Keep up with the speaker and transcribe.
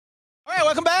right,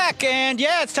 welcome back. And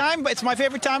yeah, it's time. It's my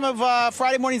favorite time of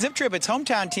Friday morning zip trip. It's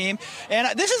hometown team.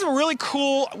 And this is a really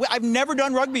cool, I've never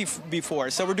done rugby before.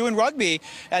 So we're doing rugby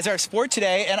as our sport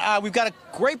today. And we've got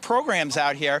great programs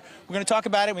out here. We're going to talk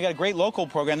about it. We got a great local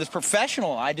program that's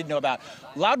professional I didn't know about.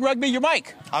 Loudoun Rugby, you're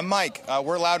Mike. I'm Mike.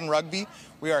 We're Loudoun Rugby.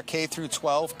 We are K through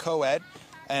 12 co-ed.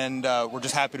 And we're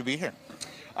just happy to be here.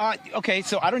 Okay,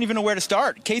 so I don't even know where to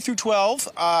start. K through 12,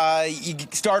 you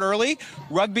start early.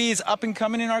 Rugby is up and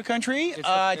coming in our country.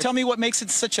 Tell me what makes it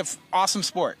such an awesome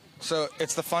sport. So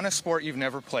it's the funnest sport you've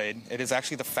never played. It is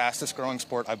actually the fastest growing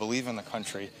sport, I believe, in the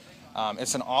country.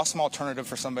 It's an awesome alternative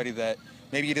for somebody that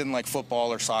maybe you didn't like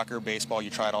football or soccer, baseball,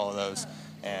 you tried all of those.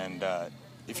 And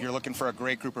if you're looking for a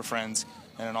great group of friends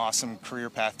and an awesome career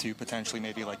path to potentially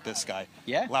maybe like this guy,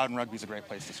 yeah, Loudoun Rugby is a great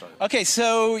place to start. Okay,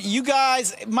 so you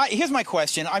guys, here's my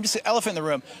question. I'm just an elephant in the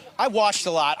room. I watched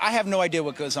a lot. I have no idea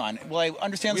what goes on. Will I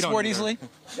understand the sport easily?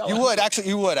 You would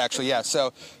actually, yeah.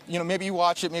 So, maybe you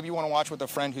watch it, maybe you want to watch with a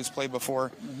friend who's played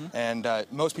before, and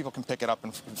most people can pick it up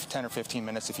in 10 or 15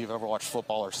 minutes if you've ever watched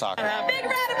football or soccer. Big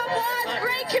round of applause,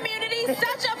 great community,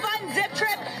 such a fun zip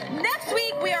trip. Next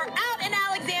week we are out in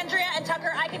Alexandria, and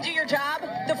Tucker, I can do your job.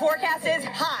 The forecast is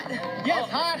hot. Yes,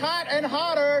 hot, and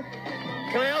hotter.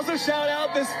 Can I also shout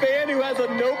out this fan who has a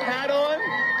notepad on?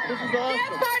 This is awesome.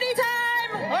 Dance party time!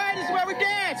 All right, this is where we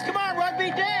dance. Come on,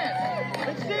 Rugby, dance.